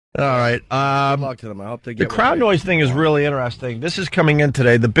All right. Good luck to them. I hope they get the crowd noise thing is really interesting. This is coming in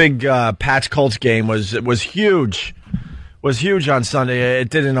today. The big Pats-Colts game was huge. Was huge on Sunday. It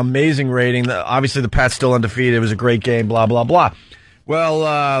did an amazing rating. Obviously, the Pats still undefeated. It was a great game, blah, blah, blah. Well,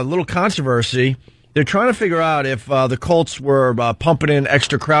 a little controversy. They're trying to figure out if the Colts were pumping in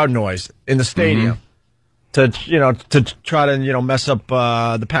extra crowd noise in the stadium to try to mess up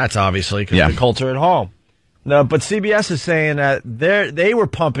the Pats, obviously, because the Colts are at home. No, but CBS is saying that they were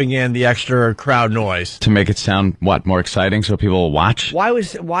pumping in the extra crowd noise to make it sound more exciting, so people will watch. Why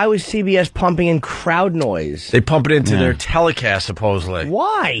was CBS pumping in crowd noise? They pump it into their telecast, supposedly.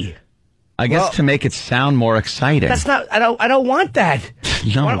 Why? I guess to make it sound more exciting. That's not. I don't want that.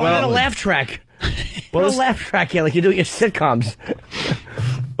 No, I want a laugh track. Well, a laugh track, like you do your sitcoms.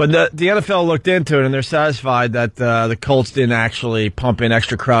 But the NFL looked into it, and they're satisfied that the Colts didn't actually pump in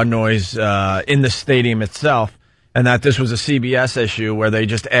extra crowd noise in the stadium itself, and that this was a CBS issue where they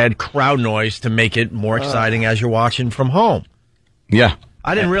just add crowd noise to make it more exciting as you're watching from home. Yeah.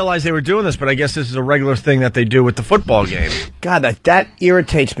 I didn't realize they were doing this, but I guess this is a regular thing that they do with the football game. God, that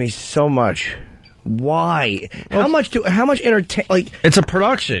irritates me so much. Why? Well, how much entertain? Like, it's a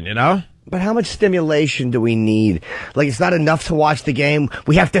production, you know. But how much stimulation do we need? Like, it's not enough to watch the game.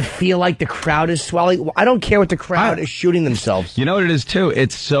 We have to feel like the crowd is swelling. I don't care what the crowd is shooting themselves. You know what it is, too?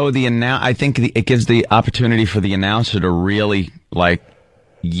 It's so I think it gives the opportunity for the announcer to really,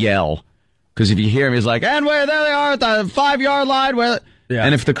 yell. Because if you hear him, he's like, and there they are at the 5-yard line. Yeah.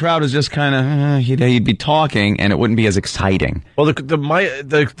 And if the crowd was just kind of, he'd be talking, and it wouldn't be as exciting. Well,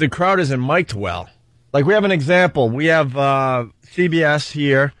 the crowd isn't mic'd well. Like, we have an example. We have CBS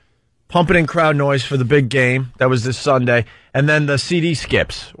here pumping in crowd noise for the big game that was this Sunday, and then the CD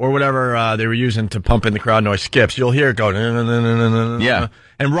skips or whatever they were using to pump in the crowd noise skips. You'll hear it go, yeah.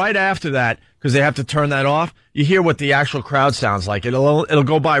 And right after that, because they have to turn that off, you hear what the actual crowd sounds like. It'll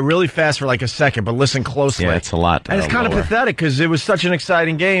go by really fast for like a second, but listen closely. Yeah, it's a lot. And it's kind of pathetic because it was such an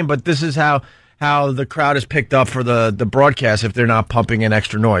exciting game, but this is how the crowd is picked up for the broadcast if they're not pumping in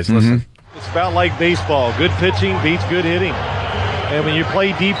extra noise. Listen. It's about like baseball. Good pitching beats good hitting. And when you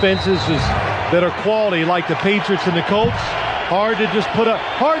play defenses that are quality, like the Patriots and the Colts, hard to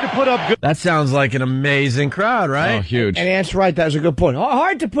put up good. That sounds like an amazing crowd, right? Oh, huge. And that's right. That was a good point.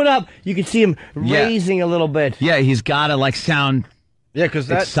 Hard to put up. You can see him raising a little bit. Yeah, he's got to sound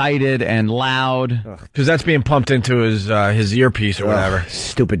excited and loud. Because that's being pumped into his earpiece or whatever.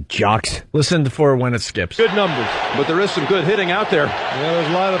 Stupid jocks. Listen for when it skips. Good numbers. But there is some good hitting out there. Yeah, there's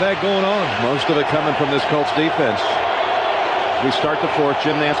a lot of that going on. Most of it coming from this Colts defense. We start the fourth.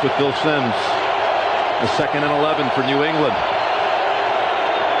 Jim Nantz with Bill Sims. A 2nd and 11 for New England.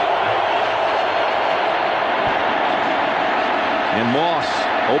 And Moss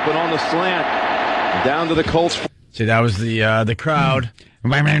open on the slant. Down to the Colts. See, that was the crowd.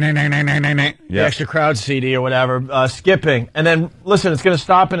 The extra crowd CD or whatever, skipping. And then, listen, it's going to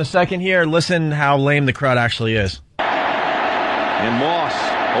stop in a second here. Listen how lame the crowd actually is. And Moss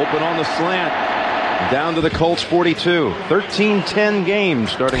open on the slant. Down to the Colts 42. 13-10 game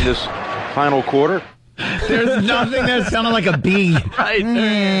starting this final quarter. There's nothing that sounded like a B.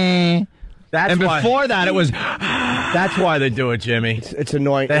 Right. Before that, it was... That's why they do it, Jimmy. It's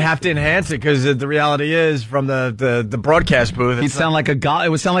annoying. They have to enhance it because the reality is from the broadcast booth. It would sound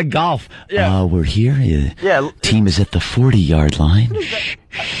like golf. Yeah. We're here. Yeah. Team is at the 40-yard line.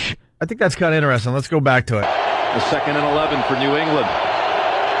 I think that's kind of interesting. Let's go back to it. The 2nd and 11 for New England.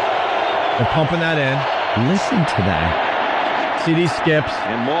 They're pumping that in. Listen to that. CD skips.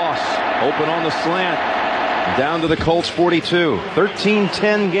 And Moss open on the slant. Down to the Colts 42.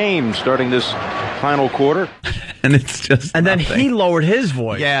 13-10 game starting this final quarter. And it's just And nothing. then he lowered his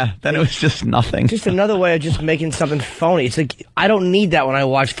voice. Yeah, then it was just nothing. Just another way of just making something phony. It's like, I don't need that when I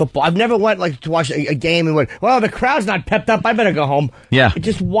watch football. I've never went to watch a game and went, well, the crowd's not pepped up. I better go home. Yeah.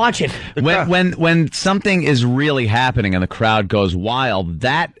 Just watch it. When something is really happening and the crowd goes wild,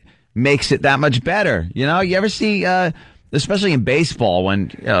 that makes it that much better. You know, you ever see, especially in baseball,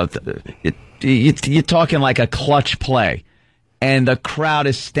 when you're talking like a clutch play, and the crowd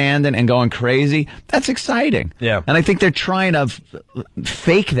is standing and going crazy. That's exciting. Yeah, and I think they're trying to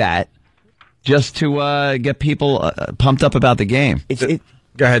fake that just to get people pumped up about the game.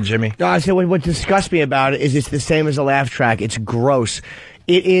 Go ahead, Jimmy. No, I said what disgusts me about it is it's the same as a laugh track. It's gross.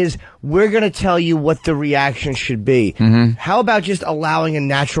 It is, we're going to tell you what the reaction should be. Mm-hmm. How about just allowing a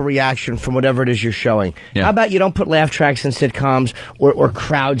natural reaction from whatever it is you're showing? Yeah. How about you don't put laugh tracks in sitcoms or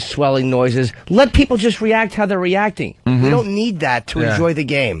crowd swelling noises? Let people just react how they're reacting. Mm-hmm. We don't need that to enjoy the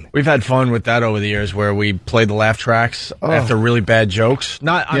game. We've had fun with that over the years, where we played the laugh tracks after really bad jokes.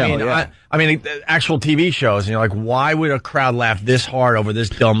 I mean, actual TV shows. And you're like, why would a crowd laugh this hard over this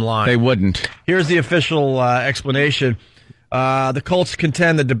dumb line? They wouldn't. Here's the official explanation. The Colts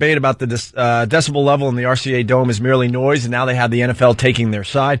contend the debate about the decibel level in the RCA Dome is merely noise, and now they have the NFL taking their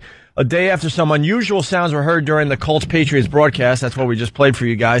side. A day after some unusual sounds were heard during the Colts-Patriots broadcast, that's what we just played for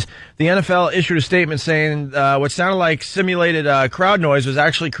you guys, the NFL issued a statement saying what sounded like simulated crowd noise was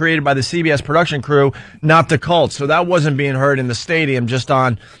actually created by the CBS production crew, not the Colts. So that wasn't being heard in the stadium, just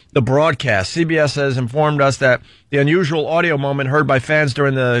on the broadcast. CBS has informed us that the unusual audio moment heard by fans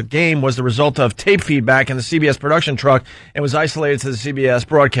during the game was the result of tape feedback in the CBS production truck and was isolated to the CBS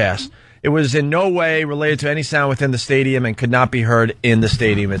broadcast. It was in no way related to any sound within the stadium and could not be heard in the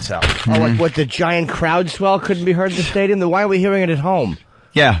stadium itself. Oh, like what, the giant crowd swell couldn't be heard in the stadium? Then why are we hearing it at home?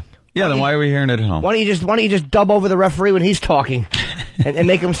 Yeah. Yeah, then why are we hearing it at home? Why don't you just dub over the referee when he's talking and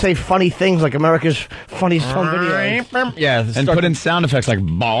make him say funny things like America's Funniest Home Videos? Yeah, And put in sound effects like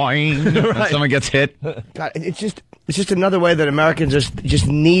boing when someone gets hit. God, it's just another way that Americans just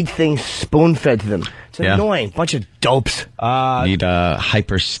need things spoon-fed to them. It's annoying. Bunch of dopes. Need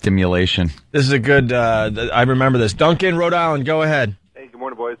hyper stimulation. This is a good, I remember this. Duncan, Rhode Island, go ahead. Hey, good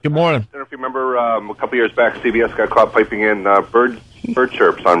morning, boys. Good morning. I don't know if you remember a couple years back, CBS got caught piping in bird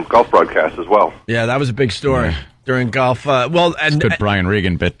chirps on golf broadcasts as well. Yeah, that was a big story during golf. Good Brian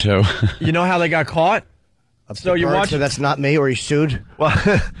Regan bit, too. You know how they got caught? So you watch. So that's not me, or he sued. Well,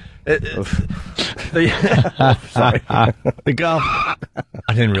 sorry. The golf.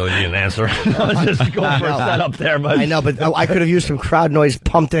 I didn't really need an answer. I was just going for a setup there, but I know, but I could have used some crowd noise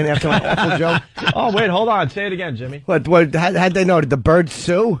pumped in after my awful joke. Oh wait, hold on. Say it again, Jimmy. What? How'd they know? Did the birds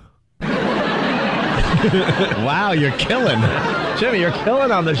sue? Wow, you're killing. Jimmy, you're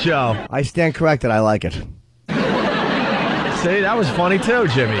killing on the show. I stand corrected. I like it. See, that was funny too,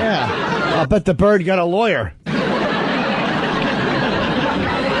 Jimmy. Yeah. I'll bet the bird got a lawyer.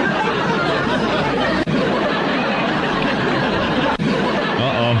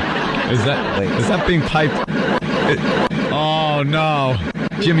 Is that being piped? Oh, no.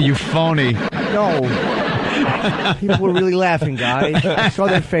 Jimmy, you phony. No. People were really laughing, guys. I saw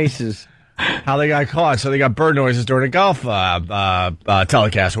their faces. How they got caught. So they got bird noises during a golf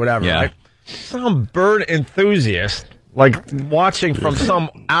telecast, whatever, Yeah. right? Some bird enthusiast, like watching from some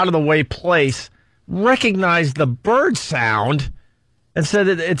out-of-the-way place, recognized the bird sound and said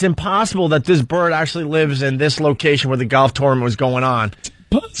that it's impossible that this bird actually lives in this location where the golf tournament was going on.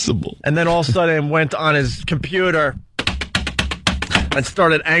 Possible. And then all of a sudden went on his computer and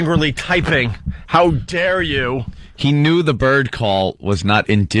started angrily typing, "How dare you?" He knew the bird call was not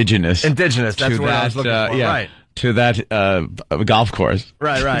indigenous. Indigenous, that's what I was looking for, right. To that golf course.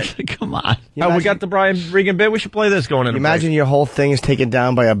 Right. Come on. Oh, we got the Brian Regan bit. We should play this going into Imagine your whole thing is taken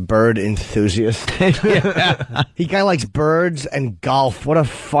down by a bird enthusiast. He kind of likes birds and golf. What a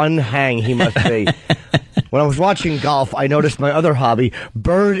fun hang he must be. When I was watching golf, I noticed my other hobby,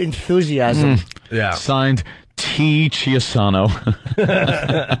 bird enthusiasm. Yeah. Signed T. Chiasano.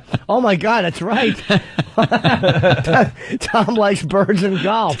 Oh, my God, that's right. Tom likes birds and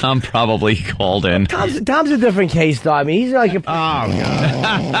golf. Tom probably called in. Tom's a different case, though. I mean, he's like a... Oh,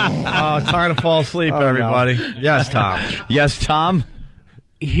 God. Time to fall asleep, everybody. No. Yes, Tom. Yes, Tom?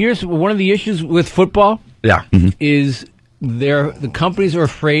 Here's one of the issues with football Yeah. is the companies are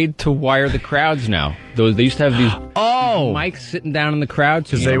afraid to wire the crowds now. They used to have these mics sitting down in the crowd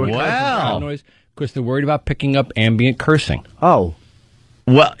so they would crowd noise because they're worried about picking up ambient cursing. Oh.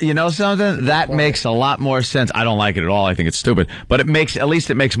 Well, you know something? That makes a lot more sense. I don't like it at all. I think it's stupid. But at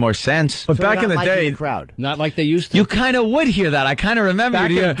least it makes more sense. But back in the day, the crowd. Not like they used to. You kind of would hear that. I kind of remember. back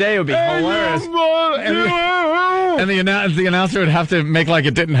in the day, it would be hilarious. And the announcer would have to make like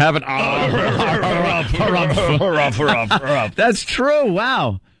it didn't happen. That's true.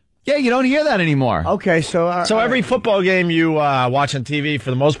 Wow. Yeah, you don't hear that anymore. Okay, so... So every football game you watch on TV, for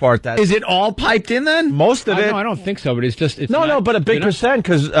the most part, that Is it all piped in then? most of it. No, I don't think so, but it's just... It's No, not, but a big you know?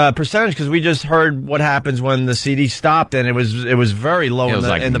 percentage because we just heard what happens when the CD stopped, and it was very low It in was the,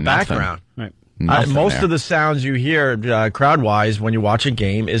 like in the nothing. background. Right. Most of the sounds you hear crowd-wise when you watch a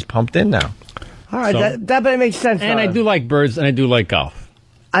game is pumped in now. All right, that makes sense. And I do like birds, and I do like golf.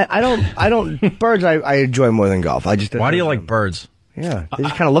 I don't... Birds I enjoy more than golf. Why do you like birds? Yeah, they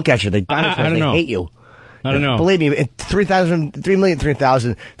just kind of look at you. They dinosaurs. I don't they know. hate you. I don't know. Believe me, 3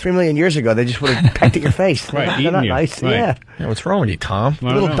 million years ago, they just would have pecked at your face. Right, They're not eaten you. nice. Right. Yeah. Yeah, what's wrong with you, Tom? I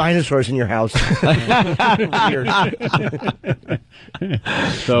don't Little know. dinosaurs in your house. Weird.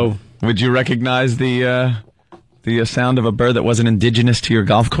 So, Would you recognize the sound of a bird that wasn't indigenous to your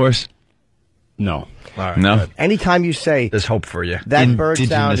golf course? no. All right, No. good. Anytime you say There's hope for you. that bird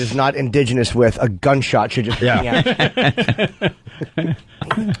sound Indigenous. is not indigenous with, a gunshot should just ring out.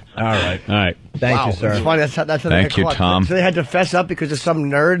 All right. All right. Thank Wow, you, sir. it's funny. That's how they Thank got you, caught. Tom. So they had to fess up because of some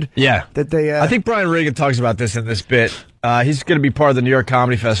nerd. Yeah. That they. I think Brian Regan talks about this in this bit. He's going to be part of the New York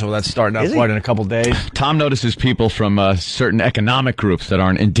Comedy Festival that's starting up Is he? in a couple days. Tom notices people from certain economic groups that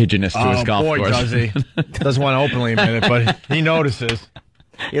aren't indigenous to his golf boy, course. does he. Doesn't want to openly admit it, but he notices.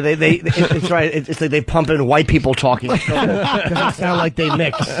 Yeah, it's right. It's like they pump in white people talking. So it doesn't sound like they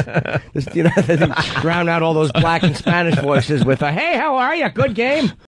mix. They drown out all those black and Spanish voices with a, "Hey, how are you? Good game."